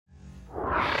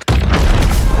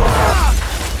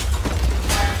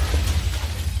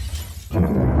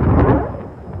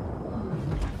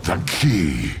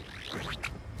key.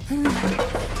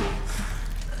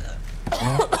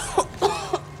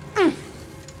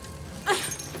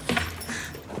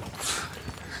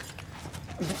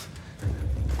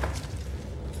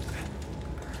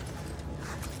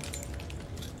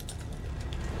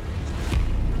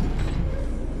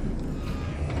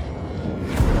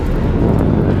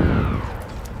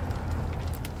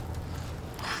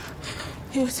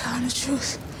 You were telling the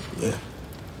truth. Yeah,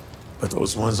 but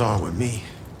those ones aren't with me.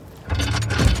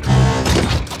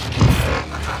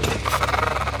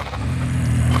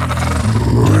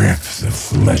 Rip the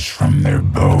flesh from their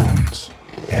bones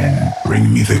and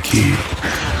bring me the key.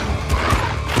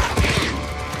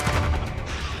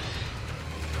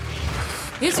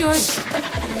 It's yours.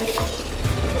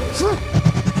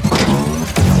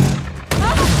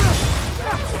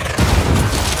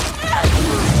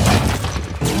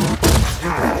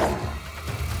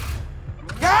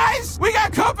 Guys, we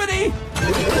got company!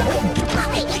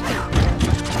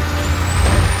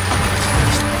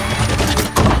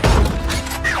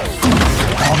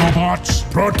 Autobots,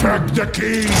 protect the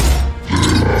key!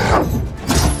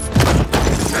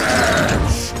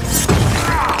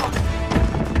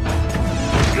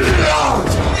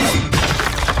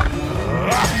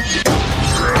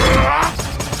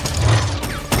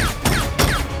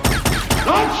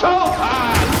 Not so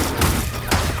fast!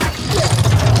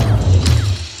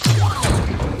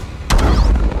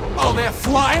 Oh, they're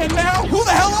flying now? Who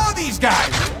the hell are these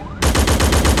guys?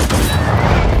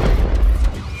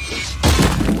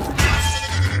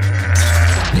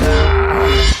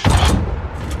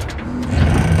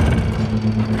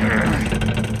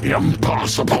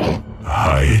 Impossible.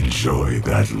 I enjoy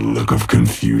that look of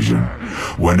confusion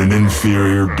when an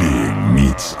inferior being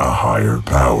meets a higher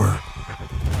power.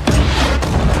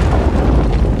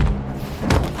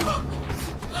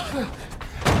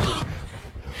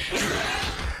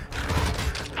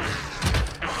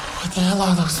 What the hell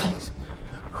are those things?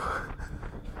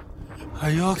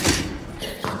 Are you okay?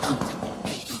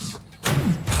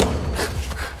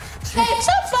 Hey,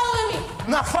 stop following me!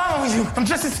 I'm not following you. I'm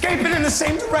just escaping in the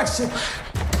same direction.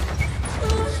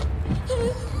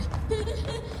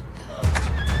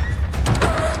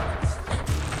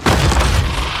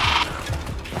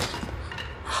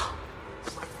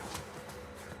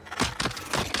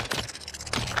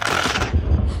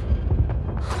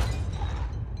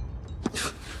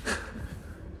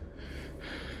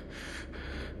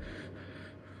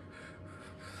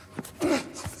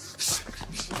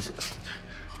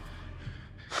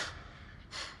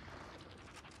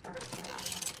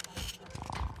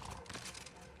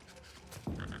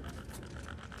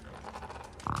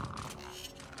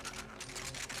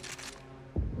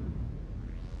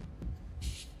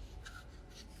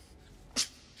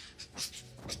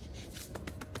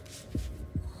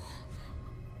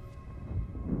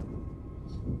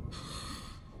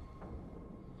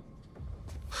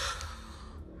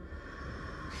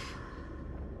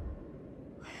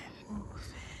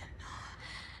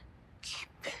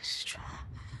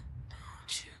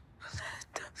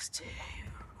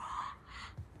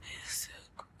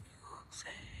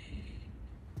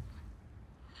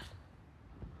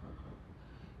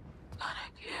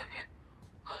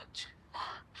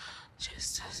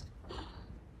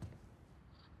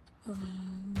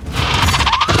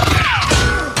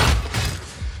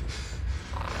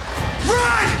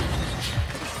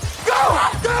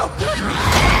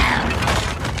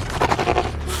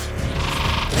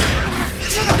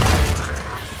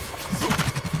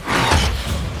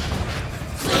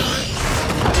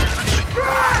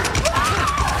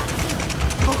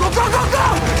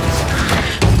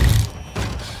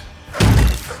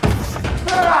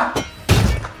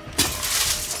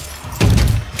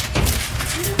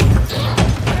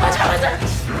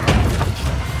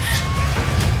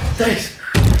 Thanks.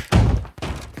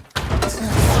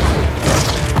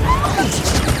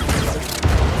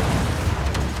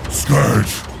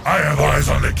 Scourge, I have eyes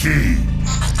on the key.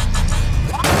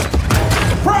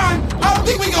 Prime, I don't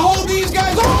think we can hold these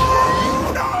guys.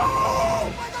 Oh, no!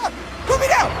 Oh, my God! Put me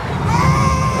down!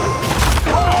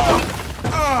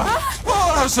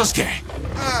 Oh, that was so scary.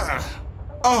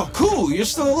 Oh, cool, you're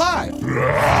still alive.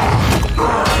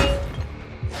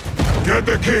 Get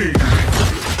the key.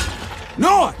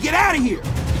 Noah, get out of here!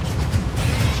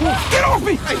 Get off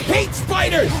me! I hate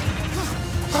spiders!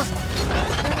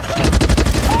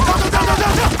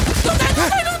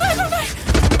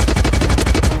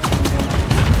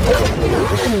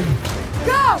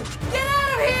 Go! Get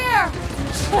out of here!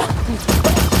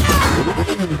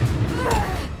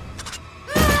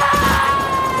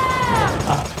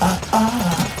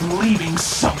 Leaving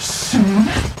so soon?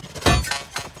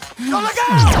 Oh my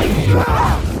God!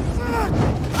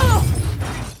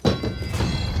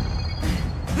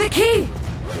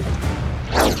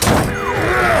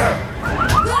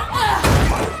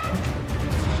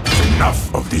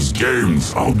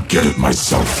 games. I'll get it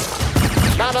myself.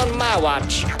 Not on my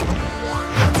watch.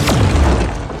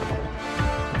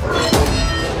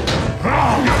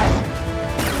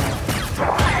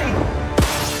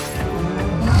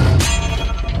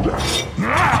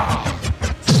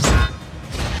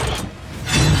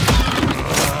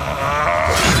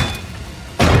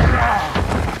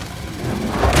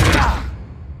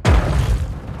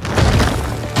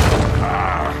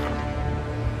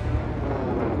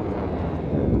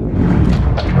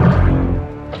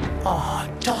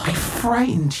 Don't be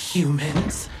frightened,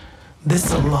 humans.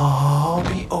 This'll all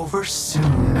be over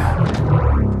soon.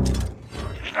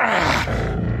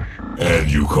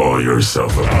 And you call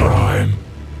yourself a Prime?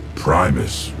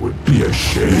 Primus would be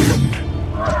ashamed.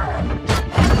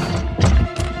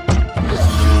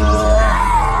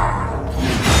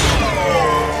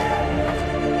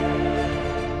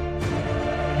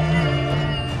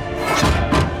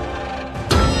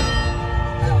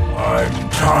 I'm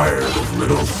tired of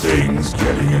little things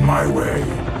getting in my way.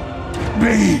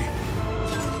 Me!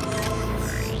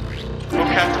 Your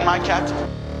captain, my captain?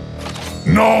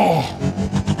 No!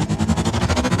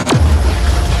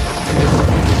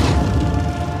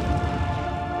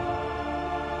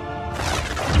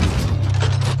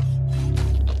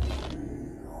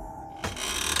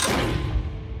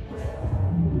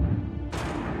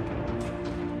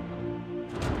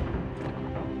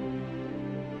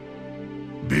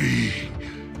 B.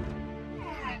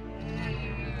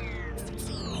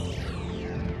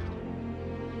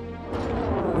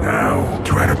 Now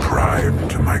to add a Prime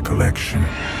to my collection.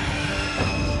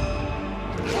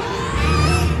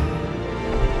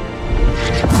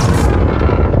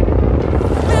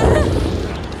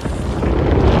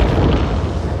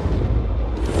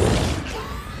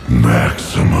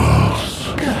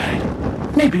 Maximals.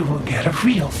 Good. Maybe we'll get a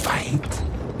real fight.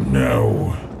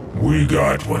 No, we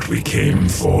got what we came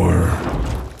for.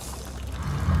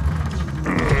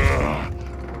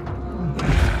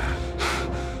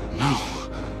 No.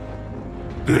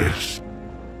 This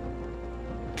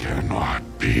cannot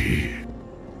be.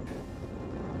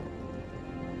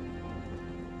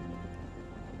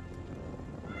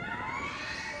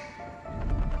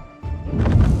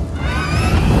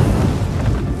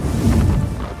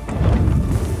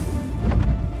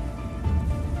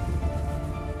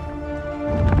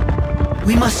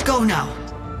 We must go now.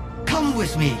 Come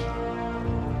with me.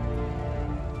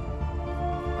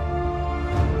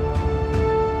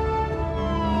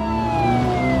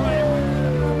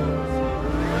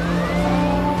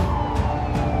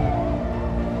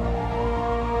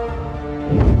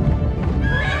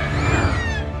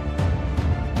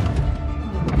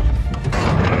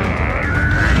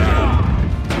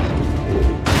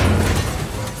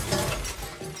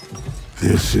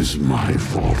 This is my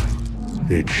fault.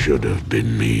 It should have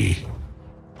been me.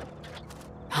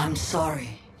 I'm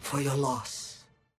sorry for your loss.